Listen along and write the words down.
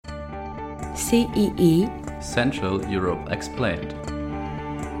CEE Central Europe Explained,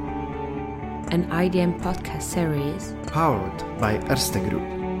 an IDM podcast series powered by Erste Group.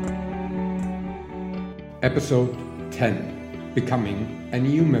 Episode 10, Becoming a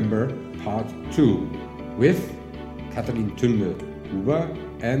New Member, Part 2, with Katalin Tünde-Huber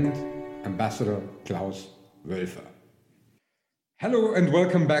and Ambassador Klaus Wölfer. Hello and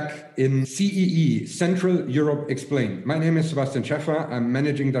welcome back in CEE, Central Europe Explained. My name is Sebastian Schäffer. I'm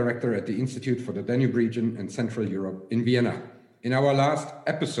Managing Director at the Institute for the Danube Region and Central Europe in Vienna. In our last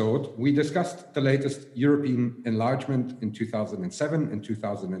episode, we discussed the latest European enlargement in 2007 and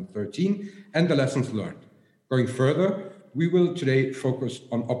 2013 and the lessons learned. Going further, we will today focus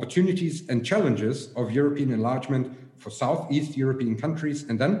on opportunities and challenges of European enlargement for Southeast European countries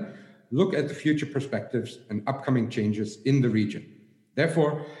and then look at the future perspectives and upcoming changes in the region.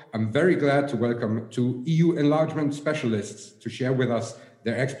 Therefore, I'm very glad to welcome two EU enlargement specialists to share with us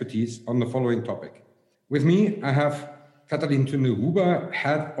their expertise on the following topic. With me, I have Katalin Tünde-Huber,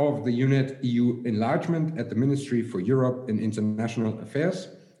 Head of the Unit EU Enlargement at the Ministry for Europe and International Affairs,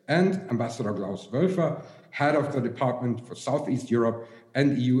 and Ambassador Klaus Wölfer, Head of the Department for Southeast Europe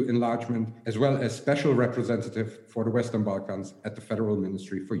and EU Enlargement, as well as Special Representative for the Western Balkans at the Federal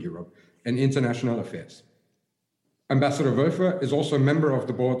Ministry for Europe and International Affairs. Ambassador Wölfer is also a member of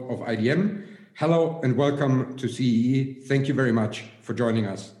the board of IDM. Hello and welcome to CEE. Thank you very much for joining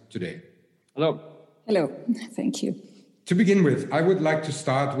us today. Hello. Hello, thank you. To begin with, I would like to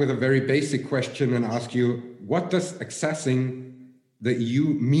start with a very basic question and ask you, what does accessing the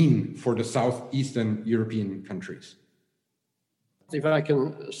EU mean for the Southeastern European countries? If I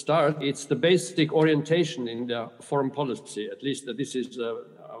can start, it's the basic orientation in the foreign policy, at least that this is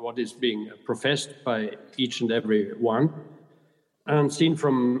what is being professed by each and every one. And seen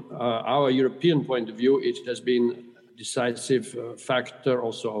from our European point of view, it has been a decisive factor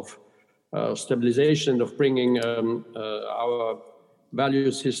also of stabilization, of bringing our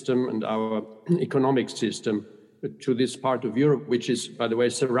value system and our economic system to this part of Europe, which is, by the way,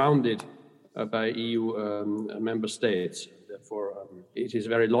 surrounded by EU member states. Therefore, it is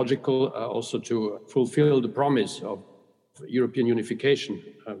very logical also to fulfill the promise of European unification,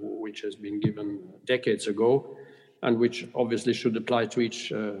 which has been given decades ago, and which obviously should apply to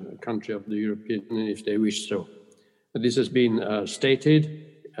each country of the European Union if they wish so. This has been stated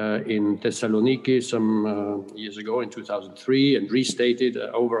in Thessaloniki some years ago in 2003 and restated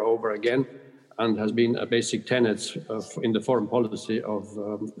over and over again, and has been a basic tenet in the foreign policy of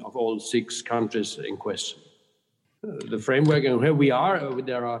all 6 countries in question. The framework and where we are,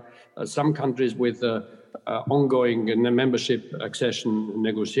 there are some countries with ongoing membership accession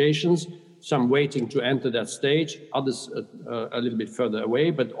negotiations, some waiting to enter that stage, others a little bit further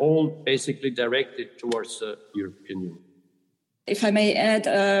away, but all basically directed towards the European Union. If I may add,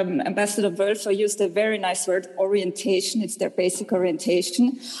 Ambassador Wölfer used a very nice word, orientation. It's their basic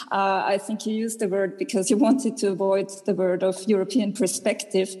orientation. I think you used the word because you wanted to avoid the word of European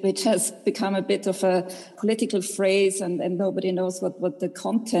perspective, which has become a bit of a political phrase and nobody knows what the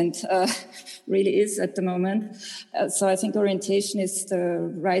content really is at the moment. So I think orientation is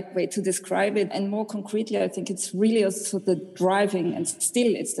the right way to describe it. And more concretely, I think it's really also the driving, and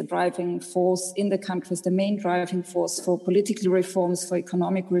still it's the driving force in the countries, the main driving force for political reforms, for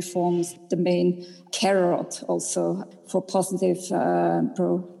economic reforms, the main carrot also for positive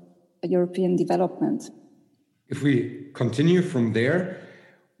pro-European development. If we continue from there,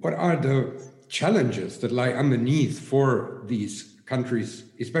 what are the challenges that lie underneath for these countries,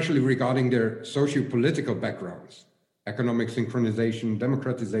 especially regarding their socio-political backgrounds, economic synchronization,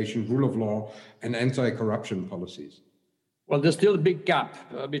 democratization, rule of law, and anti-corruption policies? Well, there's still a big gap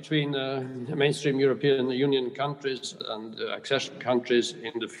between mainstream European Union countries and accession countries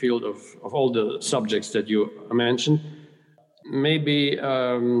in the field of all the subjects that you mentioned. Maybe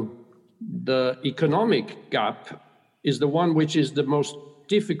the economic gap is the one which is the most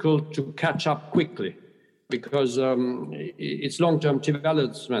difficult to catch up quickly, because it's long-term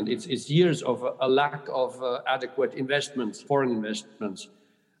development. It's years of a lack of adequate investments, foreign investments,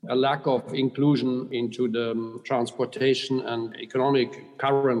 a lack of inclusion into the transportation and economic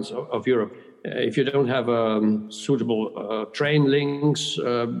currents of Europe. If you don't have suitable train links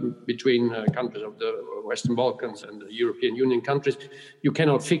between countries of the Western Balkans and the European Union countries, you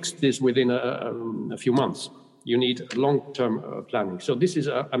cannot fix this within a few months. You need long-term planning. So this is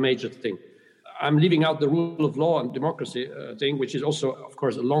a major thing. I'm leaving out the rule of law and democracy thing, which is also, of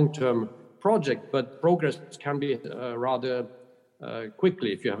course, a long-term project, but progress can be rather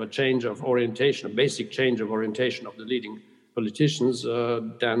quickly if you have a change of orientation, a basic change of orientation of the leading politicians,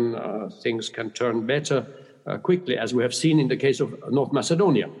 then things can turn better quickly, as we have seen in the case of North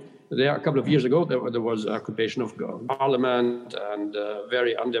Macedonia. There, a couple of years ago, there was occupation of parliament and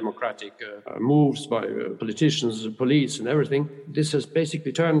very undemocratic moves by politicians, police, and everything. This has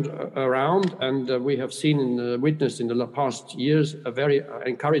basically turned around, and we have witnessed in the past years a very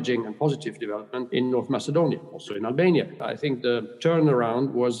encouraging and positive development in North Macedonia, also in Albania. I think the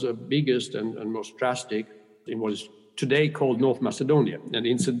turnaround was biggest and most drastic in what is today called North Macedonia. And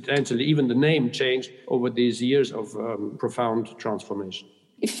incidentally, even the name changed over these years of profound transformation.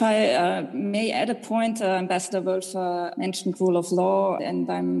 If I may add a point, Ambassador Wölfer mentioned rule of law, and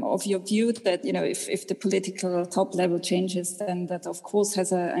I'm of your view that, if the political top level changes, then that of course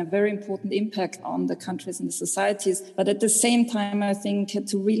has a very important impact on the countries and the societies. But at the same time, I think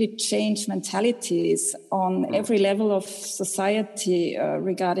to really change mentalities on every level of society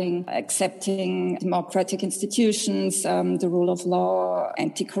regarding accepting democratic institutions, the rule of law,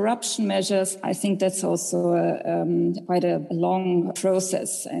 anti-corruption measures, I think that's also quite a long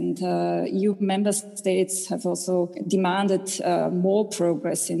process. And EU member states have also demanded more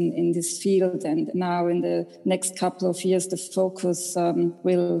progress in this field. And now in the next couple of years, the focus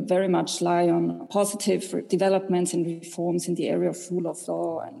will very much lie on positive developments and reforms in the area of rule of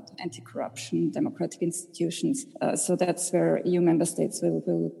law and anti-corruption, democratic institutions. So that's where EU member states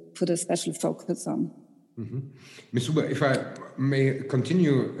will put a special focus on. Mm-hmm. Ms. Huber, if I may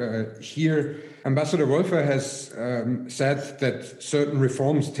continue here, Ambassador Wölfer has said that certain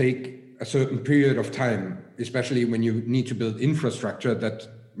reforms take a certain period of time, especially when you need to build infrastructure that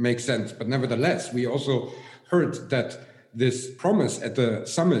makes sense. But nevertheless, we also heard that this promise at the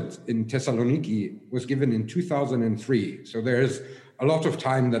summit in Thessaloniki was given in 2003. So there is a lot of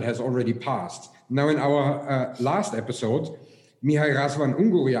time that has already passed. Now, in our last episode, Mihai Razvan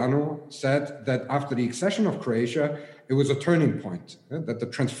Ungureanu said that after the accession of Croatia, it was a turning point, that the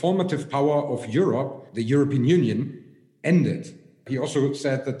transformative power of Europe, the European Union, ended. He also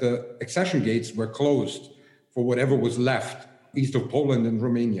said that the accession gates were closed for whatever was left east of Poland and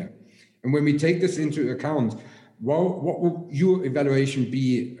Romania. And when we take this into account, what would your evaluation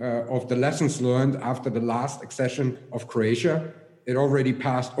be of the lessons learned after the last accession of Croatia? It already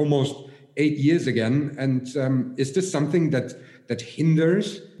passed almost 8 years again. And is this something that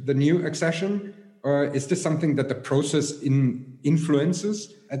hinders the new accession? Or is this something that the process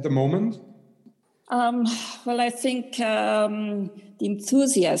influences at the moment? Well, I think the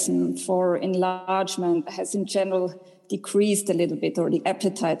enthusiasm for enlargement has in general decreased a little bit, or the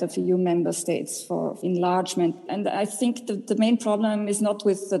appetite of EU member states for enlargement. And I think the main problem is not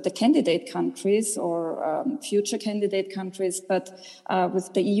with the candidate countries or future candidate countries, but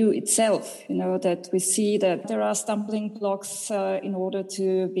with the EU itself, that we see that there are stumbling blocks in order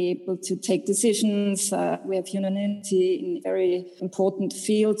to be able to take decisions. We have unanimity in very important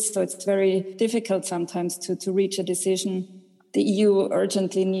fields, so it's very difficult sometimes to reach a decision. The EU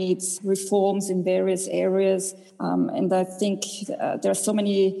urgently needs reforms in various areas. And I think there are so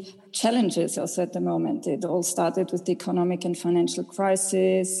many challenges also at the moment. It all started with the economic and financial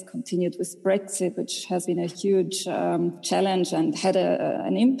crisis, continued with Brexit, which has been a huge challenge and had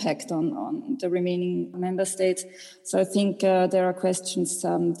an impact on the remaining member states. So I think there are questions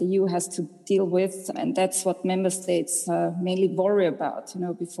the EU has to deal with, and that's what member states mainly worry about,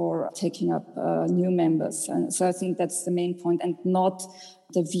 before taking up new members. And so I think that's the main point, and not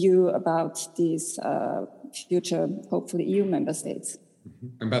the view about these future, hopefully, EU member states.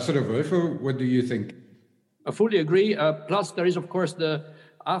 Mm-hmm. Ambassador Wölfer, what do you think? I fully agree. Plus, there is, of course, the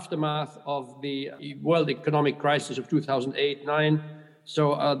aftermath of the world economic crisis of 2008-9.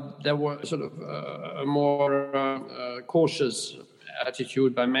 So there was sort of a more cautious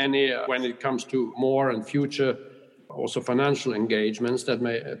attitude by many when it comes to more and future, also financial engagements that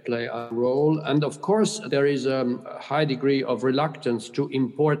may play a role. And of course, there is a high degree of reluctance to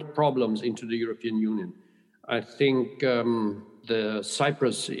import problems into the European Union. I think the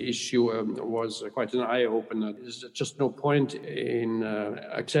Cyprus issue was quite an eye-opener. There's just no point in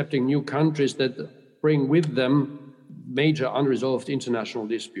accepting new countries that bring with them major unresolved international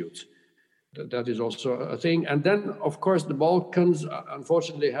disputes. That is also a thing. And then, of course, the Balkans,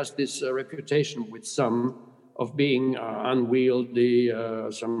 unfortunately, has this reputation with some of being unwieldy,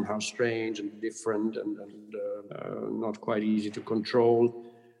 somehow strange and different and not quite easy to control,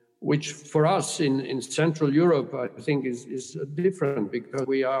 which for us in Central Europe, I think is different, because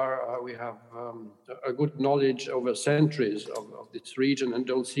we have a good knowledge over centuries of this region and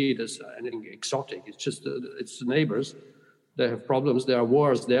don't see it as anything exotic. It's just, it's the neighbors. They have problems, there are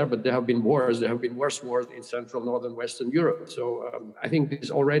wars there, but there have been wars, there have been worse wars in Central, Northern, Western Europe. So I think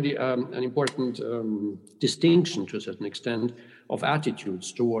there's already an important distinction to a certain extent of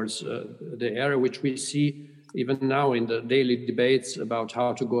attitudes towards the area, which we see even now in the daily debates about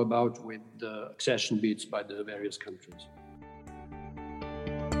how to go about with the accession bids by the various countries.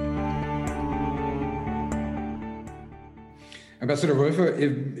 Ambassador Wölfer,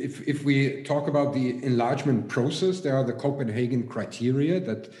 if we talk about the enlargement process, there are the Copenhagen criteria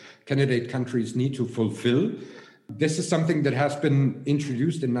that candidate countries need to fulfill. This is something that has been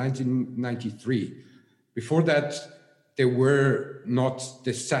introduced in 1993. Before that, there were not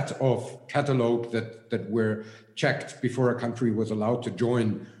this set of catalog that were checked before a country was allowed to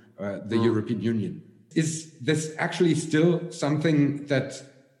join the European Union. Is this actually still something that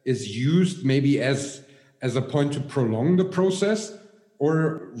is used maybe as a point to prolong the process?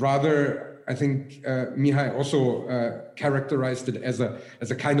 Or rather, I think Mihai also characterized it as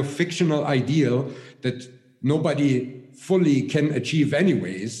a kind of fictional ideal that nobody fully can achieve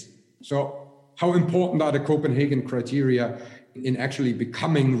anyways. So how important are the Copenhagen criteria in actually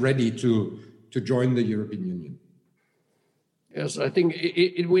becoming ready to join the European Union? Yes, I think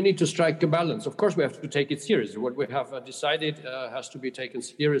we need to strike a balance. Of course, we have to take it seriously. What we have decided has to be taken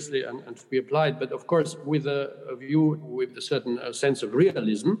seriously and to be applied. But of course, with a view, with a certain sense of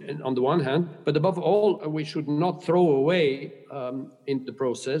realism on the one hand. But above all, we should not throw away in the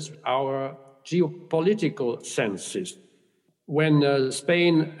process our geopolitical senses. When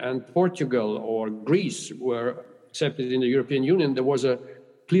Spain and Portugal or Greece were accepted in the European Union, there was a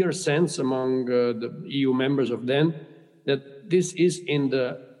clear sense among the EU members of then that this is in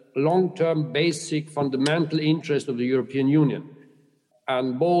the long-term, basic, fundamental interest of the European Union.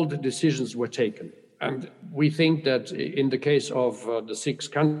 And bold decisions were taken. And we think that in the case of the 6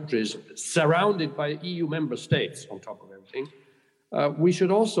 countries surrounded by EU member states on top of everything, we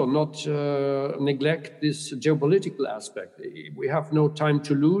should also not neglect this geopolitical aspect. We have no time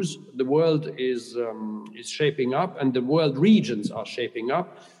to lose. The world is shaping up and the world regions are shaping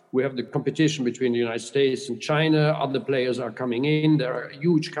up. We have the competition between the United States and China. Other players are coming in. There are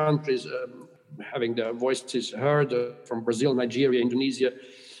huge countries having their voices heard from Brazil, Nigeria, Indonesia,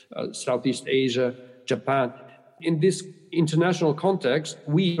 Southeast Asia, Japan. In this international context,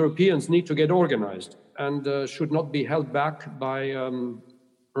 we Europeans need to get organized and should not be held back by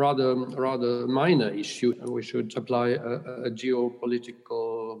rather minor issue. We should apply a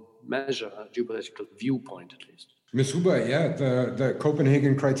geopolitical measure, a geopolitical viewpoint at least. Ms. Huber, the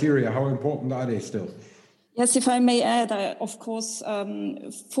Copenhagen criteria, how important are they still? Yes, if I may add, I, of course,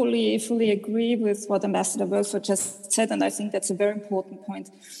 fully agree with what Ambassador Wölfer just said, and I think that's a very important point.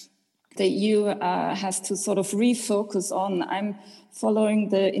 The EU has to sort of refocus on. I'm following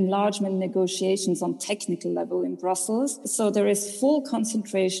the enlargement negotiations on technical level in Brussels. So there is full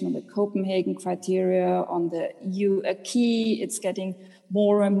concentration on the Copenhagen criteria, on the EU acquis. It's getting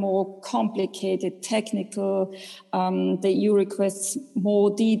more and more complicated, technical. The EU requests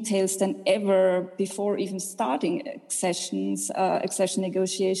more details than ever before even starting accession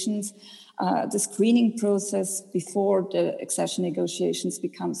negotiations. The screening process before the accession negotiations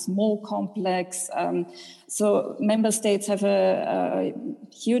becomes more complex. So member states have a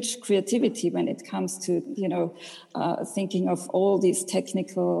huge creativity when it comes to, thinking of all these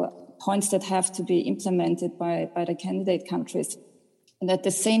technical points that have to be implemented by the candidate countries. And at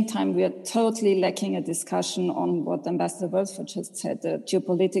the same time, we are totally lacking a discussion on what Ambassador Wölfer just said, the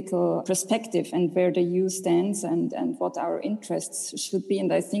geopolitical perspective and where the EU stands and what our interests should be.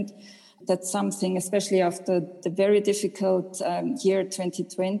 And I think that's something, especially after the very difficult year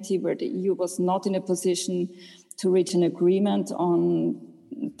 2020, where the EU was not in a position to reach an agreement on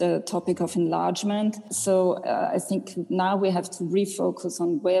the topic of enlargement. So I think now we have to refocus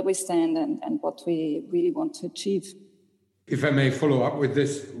on where we stand and what we really want to achieve. If I may follow up with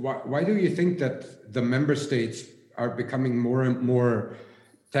this, why do you think that the member states are becoming more and more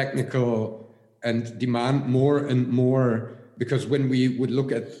technical and demand more and more? Because when we would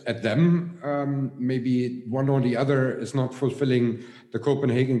look at them, maybe one or the other is not fulfilling the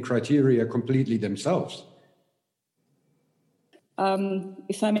Copenhagen criteria completely themselves.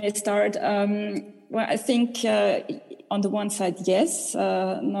 If I may start, well, I think on the one side, yes,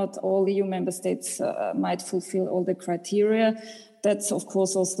 not all EU member states might fulfill all the criteria. That's, of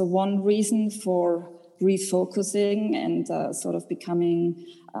course, also one reason for refocusing and sort of becoming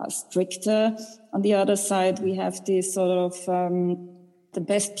stricter. On the other side, we have this sort of the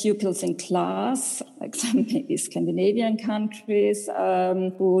best pupils in class, like some maybe Scandinavian countries,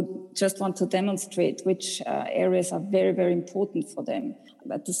 who just want to demonstrate which areas are very, very important for them.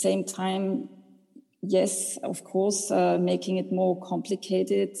 At the same time, yes, of course, making it more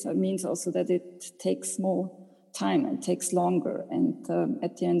complicated means also that it takes more time and takes longer. And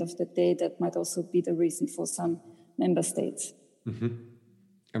at the end of the day, that might also be the reason for some member states. Mm-hmm.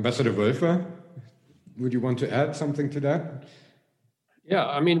 Ambassador Wölfer? Would you want to add something to that? Yeah,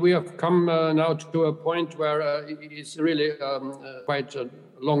 I mean, we have come now to a point where it's really quite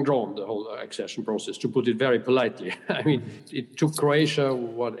long drawn, the whole accession process, to put it very politely. I mean, it took Croatia,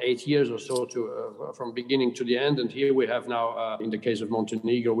 8 years or so from beginning to the end. And here we have now, in the case of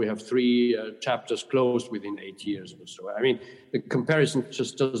Montenegro, we have 3 chapters closed within 8 years or so. I mean, the comparison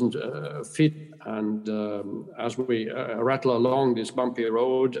just doesn't fit. And as we rattle along this bumpy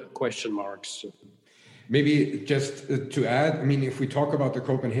road, question marks. Maybe just to add, I mean, if we talk about the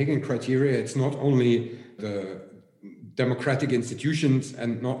Copenhagen criteria, it's not only the democratic institutions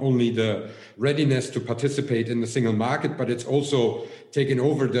and not only the readiness to participate in the single market, but it's also taken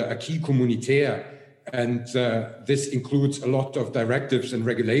over the acquis communautaire. And this includes a lot of directives and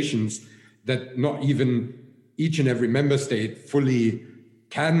regulations that not even each and every member state fully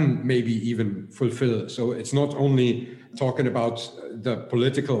can maybe even fulfill. So it's not only talking about the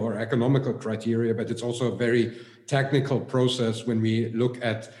political or economical criteria, but it's also a very technical process when we look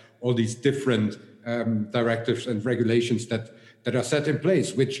at all these different directives and regulations that are set in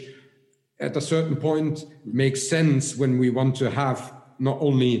place, which at a certain point makes sense when we want to have not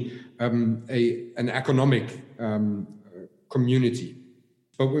only an economic community.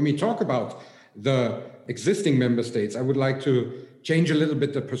 But when we talk about the existing member states, I would like to change a little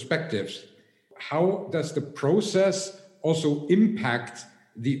bit the perspectives. How does the process also impact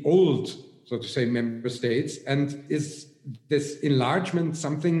the old, so to say, member states? And is this enlargement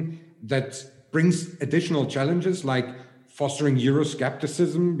something that brings additional challenges like fostering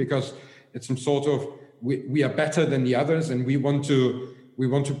Euroscepticism, because it's some sort of we are better than the others and we want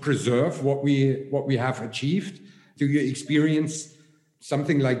to preserve what we have achieved? Do you experience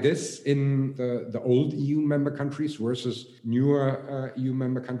something like this in the old EU member countries versus newer EU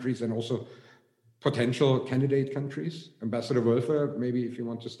member countries and also potential candidate countries? Ambassador Wölfer, maybe if you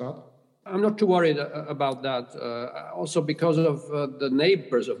want to start. I'm not too worried about that. Also because of the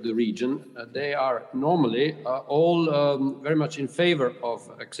neighbors of the region, they are normally all very much in favor of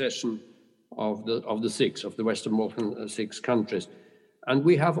accession of the 6 of the Western Balkan 6 countries. And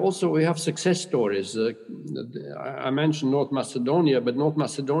we have success stories. I mentioned North Macedonia, but North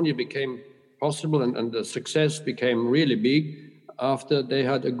Macedonia became possible and the success became really big after they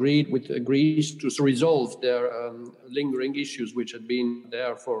had agreed with Greece to resolve their lingering issues, which had been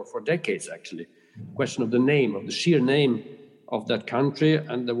there for decades, actually. Question of the sheer name of that country.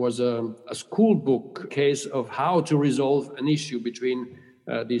 And there was a school book case of how to resolve an issue between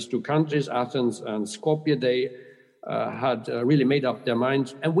these 2 countries, Athens and Skopje. They had really made up their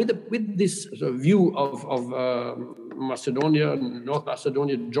minds. And with this sort of view of Macedonia, North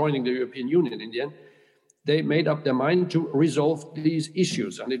Macedonia joining the European Union in the end, they made up their mind to resolve these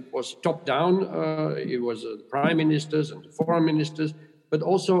issues. And it was top down. It was prime ministers and foreign ministers, but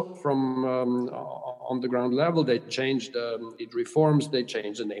also from on the ground level, they changed reforms. They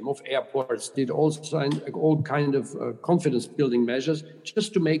changed the name of airports, did all kind of confidence building measures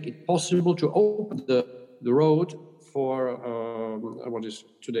just to make it possible to open the road for what is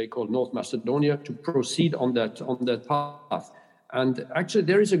today called North Macedonia to proceed on that path. And actually,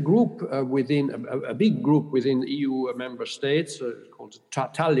 there is a group a big group within EU member states called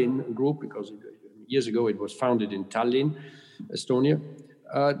Tallinn Group, because years ago it was founded in Tallinn, Estonia,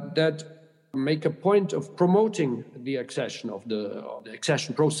 that make a point of promoting the accession of the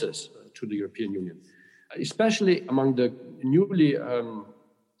accession process to the European Union, especially among the newly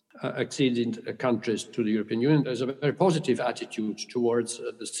acceding countries to the European Union. There's a very positive attitude towards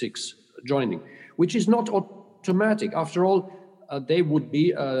the 6 joining, which is not automatic. After all, they would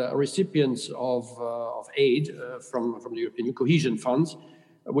be recipients of aid from the European cohesion funds,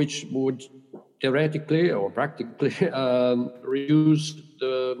 which would theoretically or practically reduce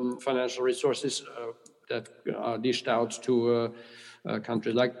the financial resources that are dished out to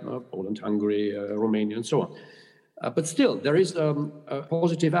countries like Poland, Hungary, Romania, and so on. But still, there is a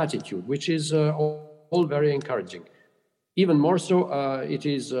positive attitude, which is all very encouraging. Even more so, it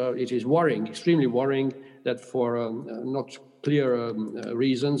is worrying, extremely worrying, that for not clear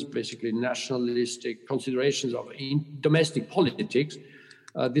reasons, basically nationalistic considerations of domestic politics,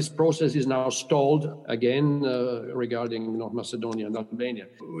 this process is now stalled again regarding North Macedonia and Albania,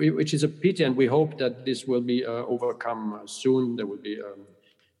 which is a pity, and we hope that this will be overcome soon. There will be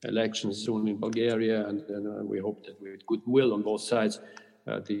elections soon in Bulgaria, and we hope that with goodwill on both sides,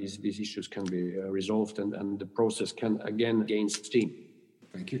 these issues can be resolved and the process can again gain steam.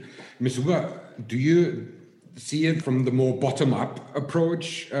 Thank you. Ms. Huber, do you see it from the more bottom-up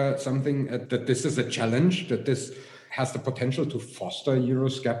approach, something that this is a challenge, that this has the potential to foster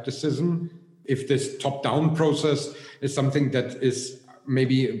Euroscepticism? If this top-down process is something that is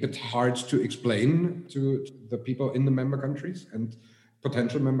maybe a bit hard to explain to the people in the member countries and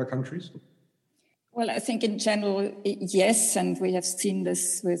potential member countries? Well, I think in general, yes, and we have seen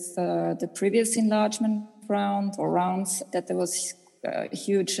this with the previous enlargement rounds, that there was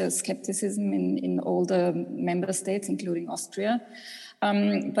huge skepticism in all the member states, including Austria.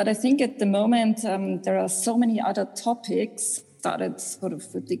 But I think at the moment, there are so many other topics, started sort of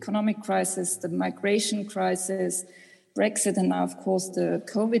with the economic crisis, the migration crisis, Brexit, and now, of course, the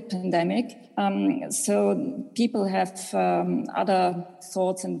COVID pandemic. So people have other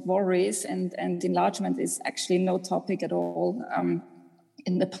thoughts and worries, and enlargement is actually no topic at all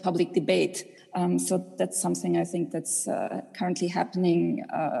in the public debate. So that's something I think that's currently happening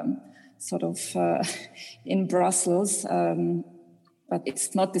in Brussels. But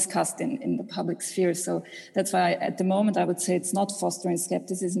it's not discussed in the public sphere. So that's why at the moment I would say it's not fostering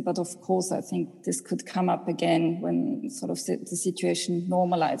skepticism, but of course I think this could come up again when sort of the situation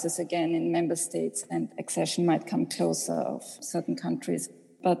normalizes again in member states and accession might come closer of certain countries.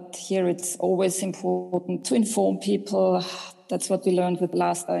 But here it's always important to inform people. That's what we learned with the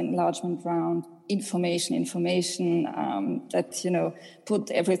last enlargement round. Information that,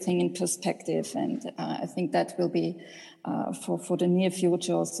 put everything in perspective. And I think that will be for the near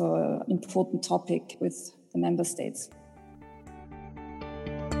future also an important topic with the member states.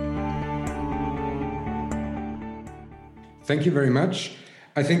 Thank you very much.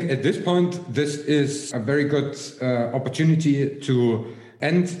 I think at this point, this is a very good opportunity to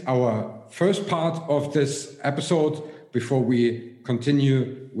end our first part of this episode before we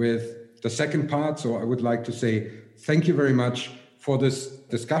continue with the second part. So I would like to say thank you very much for this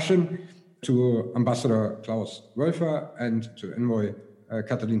discussion to Ambassador Klaus Wölfer and to Envoy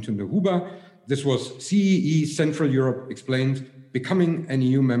Katalin Tunde-Huber. This was CEE Central Europe Explained, Becoming an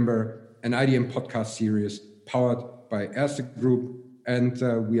EU Member, an IDM podcast series powered by Erste Group. And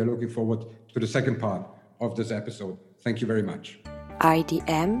we are looking forward to the second part of this episode. Thank you very much.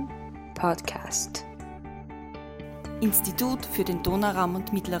 IDM Podcast. Institut für den Donauraum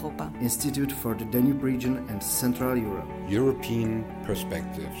und Mitteleuropa. Institute for the Danube region and Central Europe. European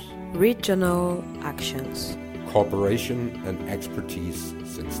Perspectives. Regional Actions. Cooperation and expertise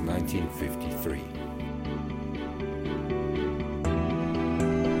since 1953.